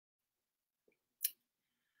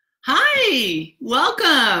Hi,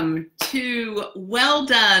 welcome to Well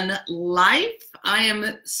Done Life. I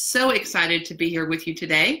am so excited to be here with you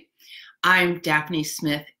today. I'm Daphne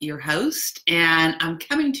Smith, your host, and I'm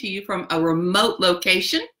coming to you from a remote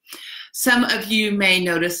location. Some of you may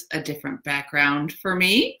notice a different background for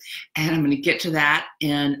me, and I'm going to get to that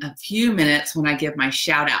in a few minutes when I give my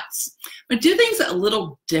shout outs. I'm going to do things a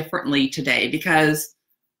little differently today because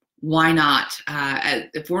why not?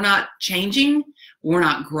 If we're not changing, we're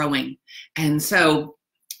not growing. And so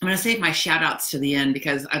I'm going to save my shout outs to the end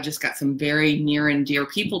because I've just got some very near and dear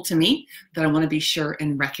people to me that I want to be sure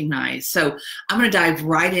and recognize. So I'm going to dive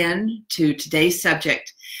right in to today's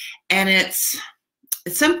subject. And it's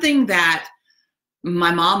something that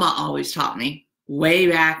my mama always taught me way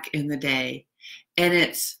back in the day. And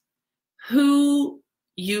it's who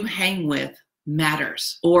you hang with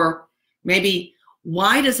matters, or maybe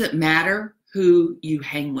why does it matter who you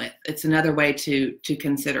hang with? It's another way to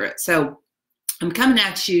consider it. So I'm coming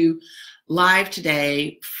at you live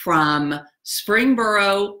today from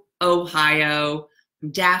Springboro, Ohio.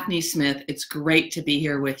 I'm Daphne Smith. It's great to be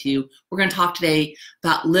here with you. We're going to talk today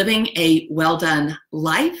about living a well-done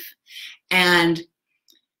life and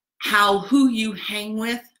how who you hang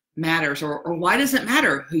with matters, or why does it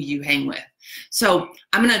matter who you hang with? So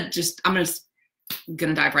I'm going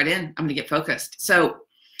to dive right in. I'm going to get focused. So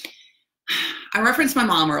I referenced my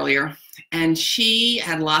mom earlier, and she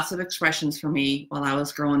had lots of expressions for me while I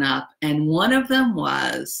was growing up. And one of them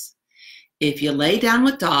was, if you lay down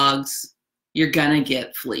with dogs, you're going to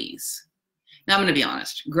get fleas. Now, I'm going to be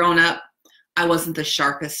honest. Growing up, I wasn't the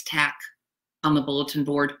sharpest tack on the bulletin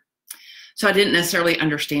board. So I didn't necessarily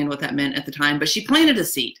understand what that meant at the time, but she planted a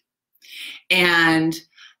seed. And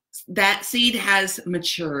that seed has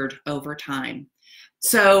matured over time.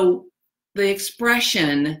 So the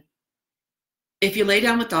expression, if you lay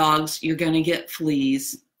down with dogs, you're going to get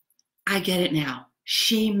fleas, I get it now.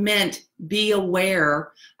 She meant be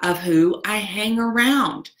aware of who I hang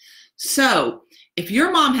around. So if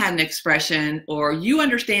your mom had an expression or you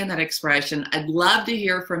understand that expression, I'd love to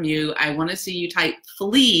hear from you. I want to see you type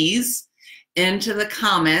fleas into the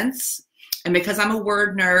comments. And because I'm a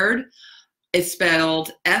word nerd, it's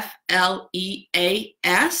spelled F-L-E-A-S.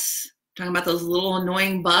 Talking about those little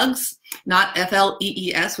annoying bugs, not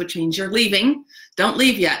F-L-E-E-S, which means you're leaving. Don't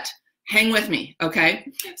leave yet. Hang with me,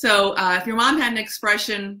 okay? So if your mom had an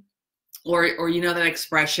expression, or you know that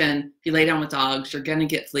expression, if you lay down with dogs, you're gonna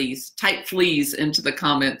get fleas. Type fleas into the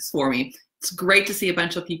comments for me. It's great to see a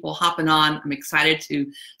bunch of people hopping on. I'm excited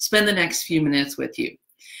to spend the next few minutes with you.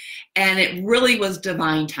 And it really was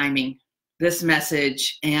divine timing, this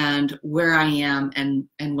message and where I am and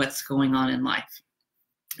what's going on in life.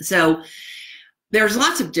 So there's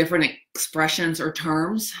lots of different expressions or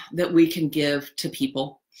terms that we can give to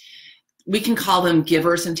people. We can call them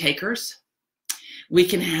givers and takers. We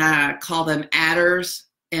can call them adders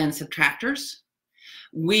and subtractors.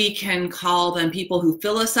 We can call them people who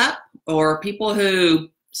fill us up or people who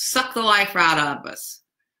suck the life out of us.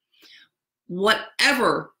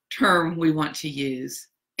 Whatever term we want to use,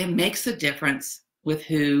 it makes a difference with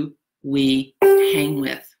who we hang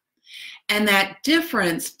with. And that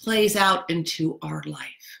difference plays out into our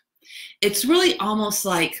life. It's really almost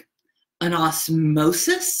like an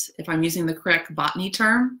osmosis, if I'm using the correct botany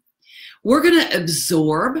term. We're going to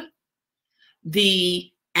absorb the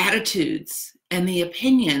attitudes and the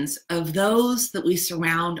opinions of those that we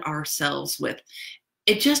surround ourselves with.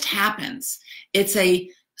 It just happens. It's a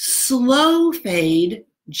slow fade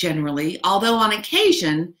generally, although on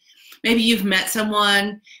occasion, maybe you've met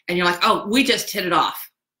someone and you're like, oh, we just hit it off.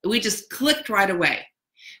 We just clicked right away.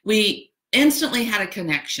 We instantly had a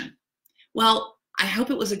connection. Well, I hope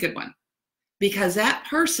it was a good one, because that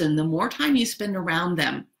person, the more time you spend around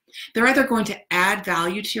them, they're either going to add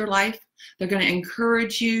value to your life, they're going to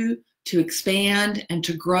encourage you to expand and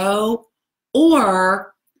to grow,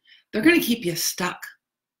 or they're going to keep you stuck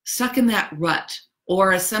in that rut,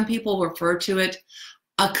 or as some people refer to it,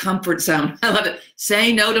 a comfort zone. I love it.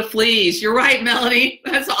 Say no to fleas. You're right, Melanie.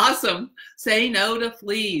 That's awesome. Say no to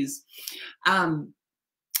fleas. In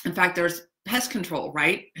fact, there's pest control,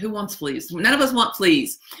 right? Who wants fleas? None of us want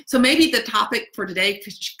fleas. So maybe the topic for today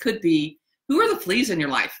could be, who are the fleas in your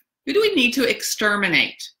life? Who do we need to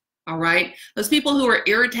exterminate? All right. Those people who are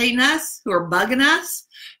irritating us, who are bugging us,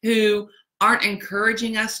 who aren't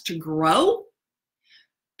encouraging us to grow.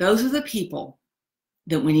 Those are the people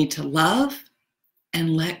that we need to love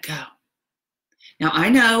and let go. Now, I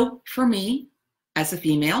know for me, as a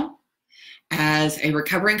female, as a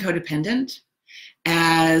recovering codependent,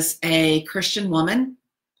 as a Christian woman,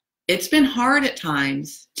 it's been hard at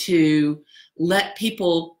times to let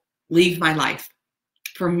people leave my life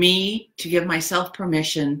for me to give myself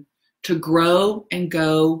permission to grow and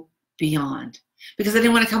go beyond, because I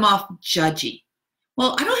didn't want to come off judgy.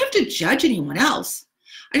 Well, I don't have to judge anyone else.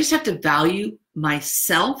 I just have to value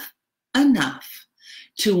myself enough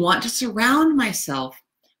to want to surround myself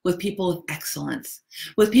with people of excellence,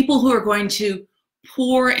 with people who are going to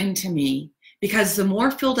pour into me, because the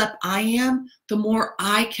more filled up I am, the more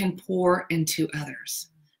I can pour into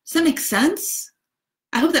others. Does that make sense?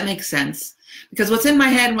 I hope that makes sense, because what's in my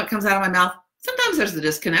head and what comes out of my mouth, sometimes there's a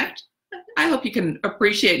disconnect. I hope you can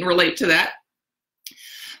appreciate and relate to that.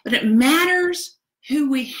 But it matters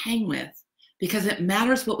who we hang with, because it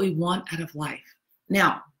matters what we want out of life.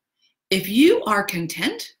 Now, if you are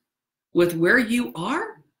content with where you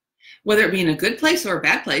are, whether it be in a good place or a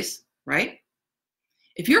bad place, right?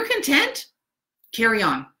 If you're content, carry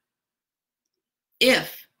on.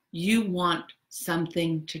 If you want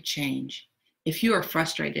something to change, if you are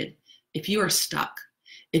frustrated, if you are stuck,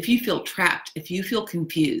 if you feel trapped, if you feel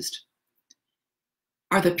confused,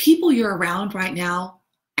 are the people you're around right now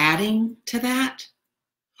adding to that?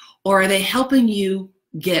 Or are they helping you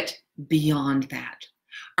get beyond that?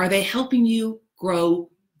 Are they helping you grow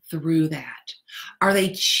through that? Are they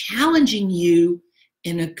challenging you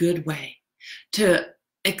in a good way to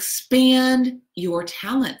expand your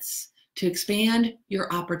talents, to expand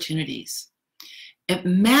your opportunities? It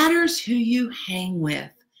matters who you hang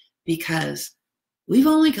with, because we've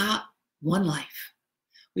only got one life.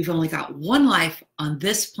 We've only got one life on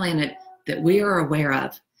this planet that we are aware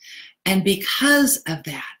of. And because of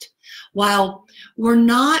that, while we're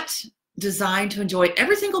not designed to enjoy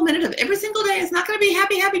every single minute of every single day, it's not going to be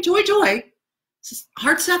happy, happy, joy, joy.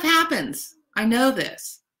 Hard stuff happens. I know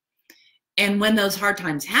this. And when those hard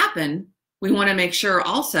times happen, we want to make sure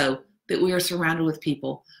also that we are surrounded with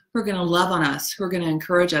people who are going to love on us, who are going to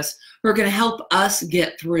encourage us, who are going to help us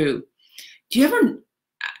get through.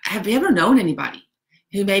 Have you ever known anybody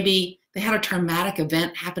who maybe they had a traumatic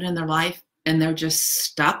event happen in their life and they're just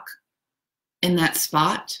stuck in that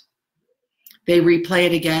spot? They replay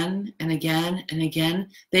it again and again and again.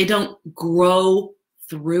 They don't grow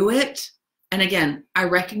through it. And again, I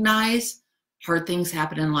recognize hard things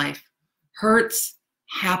happen in life. Hurts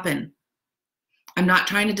happen. I'm not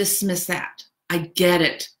trying to dismiss that. I get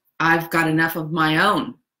it. I've got enough of my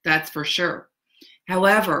own, that's for sure.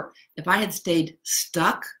 However, if I had stayed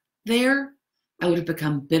stuck there, I would have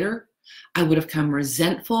become bitter. I would have become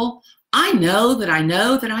resentful. I know that I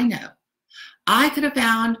know that I know. I could have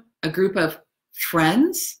found a group of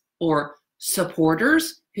friends or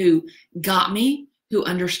supporters who got me, who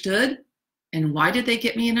understood. And why did they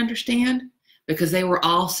get me and understand? Because they were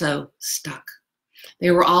also stuck.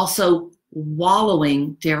 They were also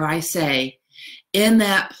wallowing, dare I say, in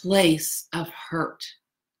that place of hurt.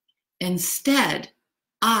 Instead,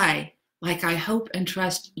 I, like I hope and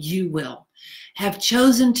trust you will, have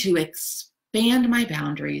chosen to expand my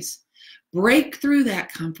boundaries, break through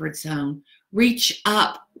that comfort zone, reach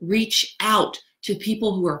up, reach out to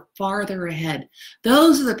people who are farther ahead.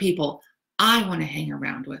 Those are the people I want to hang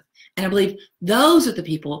around with. And I believe those are the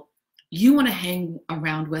people you want to hang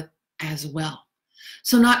around with as well.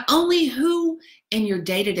 So not only who in your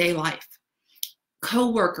day-to-day life,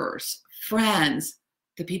 coworkers, friends,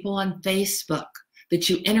 the people on Facebook that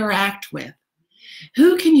you interact with,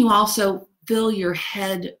 who can you also fill your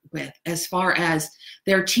head with as far as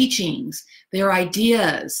their teachings, their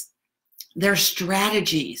ideas, their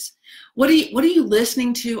strategies? What are you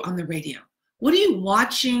listening to on the radio? What are you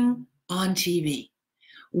watching on TV?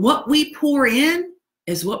 What we pour in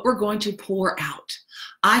is what we're going to pour out.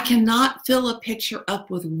 I cannot fill a pitcher up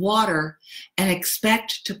with water and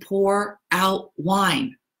expect to pour out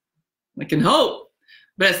wine. We can hope,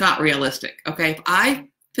 but it's not realistic, okay? If I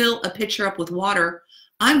fill a pitcher up with water,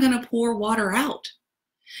 I'm going to pour water out.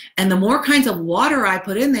 And the more kinds of water I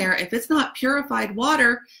put in there, if it's not purified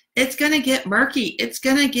water, it's going to get murky. It's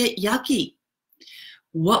going to get yucky.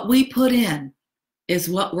 What we put in is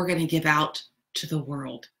what we're going to give out to the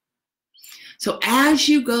world. So as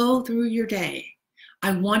you go through your day,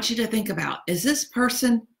 I want you to think about, is this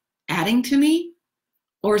person adding to me,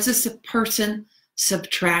 or is this a person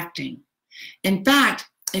subtracting? In fact,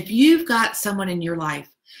 if you've got someone in your life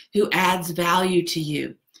who adds value to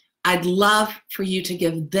you, I'd love for you to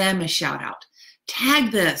give them a shout out.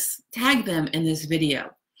 Tag them in this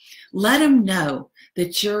video. Let them know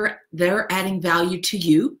that they're adding value to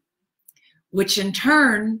you, which in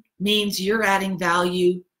turn means you're adding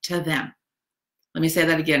value to them. Let me say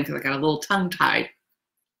that again because I got a little tongue-tied.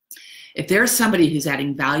 If there's somebody who's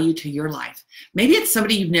adding value to your life, maybe it's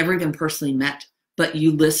somebody you've never even personally met, but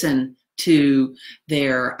you listen to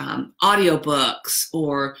their audiobooks,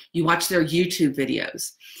 or you watch their YouTube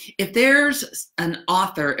videos. If there's an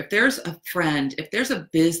author, if there's a friend, if there's a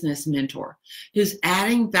business mentor who's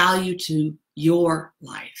adding value to your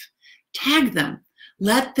life, tag them.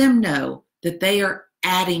 Let them know that they are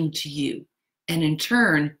adding to you. And in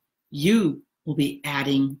turn, you will be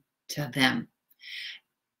adding to them.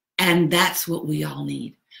 And that's what we all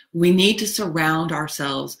need. We need to surround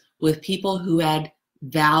ourselves with people who add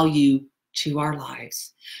value to our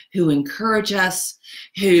lives, who encourage us,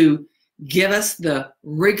 who give us the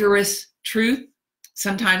rigorous truth.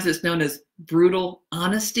 Sometimes it's known as brutal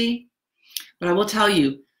honesty. But I will tell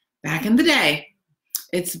you, back in the day,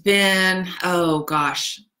 it's been, oh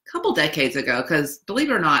gosh, a couple decades ago, because believe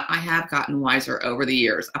it or not, I have gotten wiser over the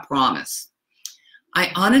years, I promise.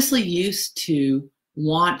 I honestly used to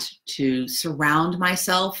want to surround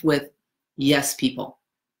myself with yes people.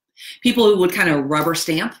 People who would kind of rubber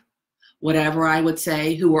stamp whatever I would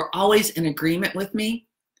say, who were always in agreement with me.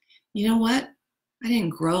 You know what? I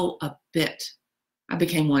didn't grow a bit. I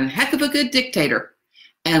became one heck of a good dictator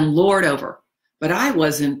and lord over, but I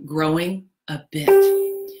wasn't growing a bit.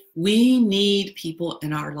 We need people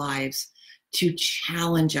in our lives to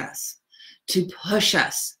challenge us, to push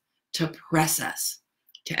us, to press us,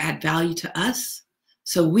 to add value to us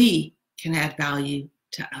so we can add value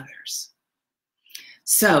to others.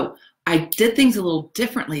 So I did things a little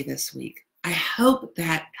differently this week. I hope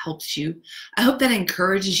that helps you. I hope that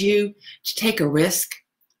encourages you to take a risk,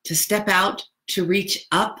 to step out, to reach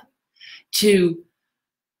up, to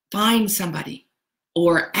find somebody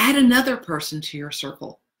or add another person to your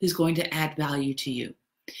circle who's going to add value to you.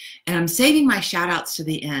 And I'm saving my shout outs to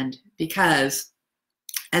the end because,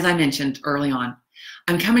 as I mentioned early on,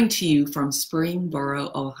 I'm coming to you from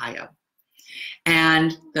Springboro, Ohio.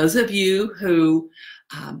 And those of you who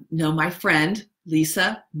know my friend,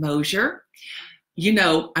 Lisa Mosier, you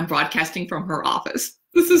know I'm broadcasting from her office.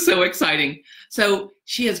 This is so exciting. So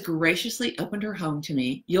she has graciously opened her home to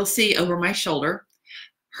me. You'll see over my shoulder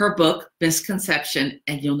her book, Misconception,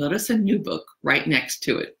 and you'll notice a new book right next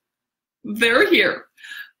to it. They're here.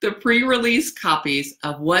 The pre-release copies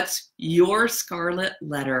of What's Your Scarlet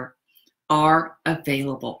Letter are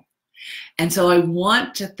available. And so I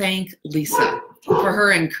want to thank Lisa for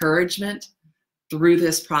her encouragement through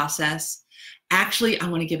this process. Actually, I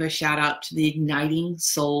want to give a shout out to the Igniting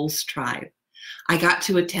Souls Tribe. I got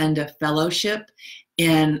to attend a fellowship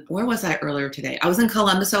in, where was I earlier today? I was in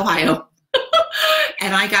Columbus, Ohio.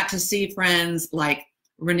 And I got to see friends like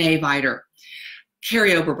Renee Viter,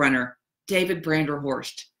 Carrie Oberbrunner, David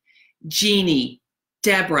Branderhorst, Jeannie,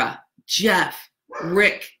 Deborah, Jeff,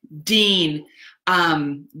 Rick, Dean,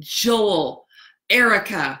 Joel,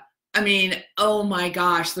 Erica. I mean, oh my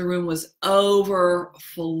gosh, the room was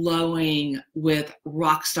overflowing with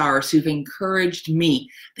rock stars who've encouraged me.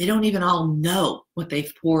 They don't even all know what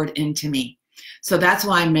they've poured into me. So that's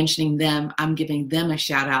why I'm mentioning them. I'm giving them a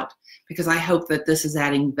shout out because I hope that this is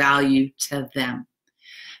adding value to them.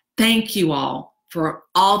 Thank you all for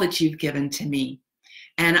all that you've given to me.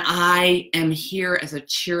 And I am here as a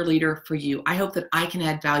cheerleader for you. I hope that I can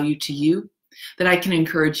add value to you, that I can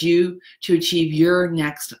encourage you to achieve your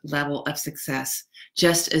next level of success,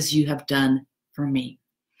 just as you have done for me.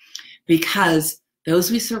 Because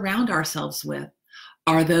those we surround ourselves with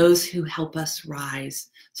are those who help us rise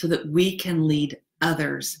so that we can lead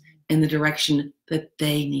others in the direction that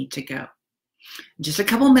they need to go. Just a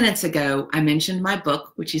couple minutes ago, I mentioned my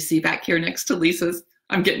book, which you see back here next to Lisa's.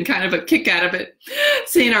 I'm getting kind of a kick out of it,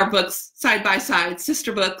 seeing our books side by side,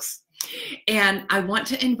 sister books. And I want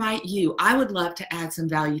to invite you. I would love to add some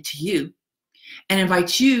value to you and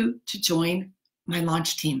invite you to join my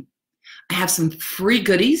launch team. I have some free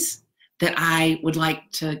goodies that I would like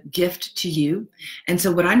to gift to you. And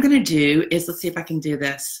so what I'm going to do is, let's see if I can do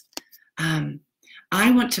this.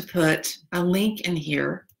 I want to put a link in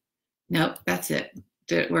here. Nope, that's it.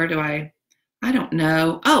 Where do I don't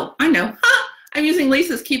know. Oh, I know. I'm using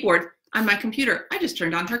Lisa's keyboard on my computer. I just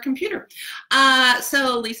turned on her computer.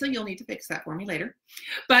 So Lisa, you'll need to fix that for me later.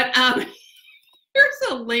 But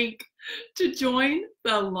here's a link to join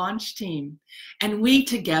the launch team. And we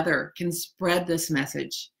together can spread this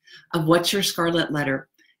message of What's Your Scarlet Letter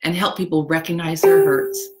and help people recognize their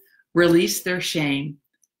hurts, release their shame,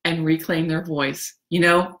 and reclaim their voice. You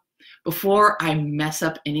know, before I mess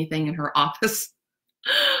up anything in her office,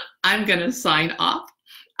 I'm going to sign off.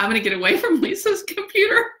 I'm going to get away from Lisa's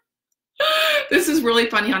computer. This is really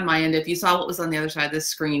funny on my end. If you saw what was on the other side of this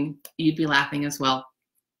screen, you'd be laughing as well.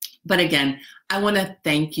 But again, I want to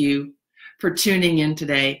thank you for tuning in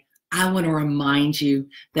today. I want to remind you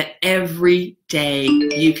that every day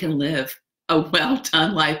you can live a well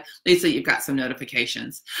done life. Lisa, you've got some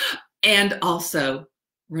notifications. And also,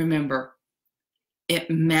 remember, it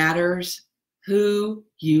matters who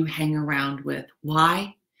you hang around with.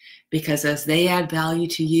 Why? Because as they add value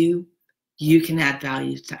to you, you can add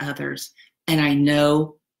value to others. And I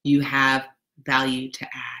know you have value to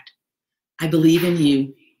add. I believe in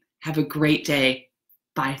you. Have a great day.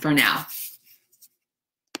 Bye for now.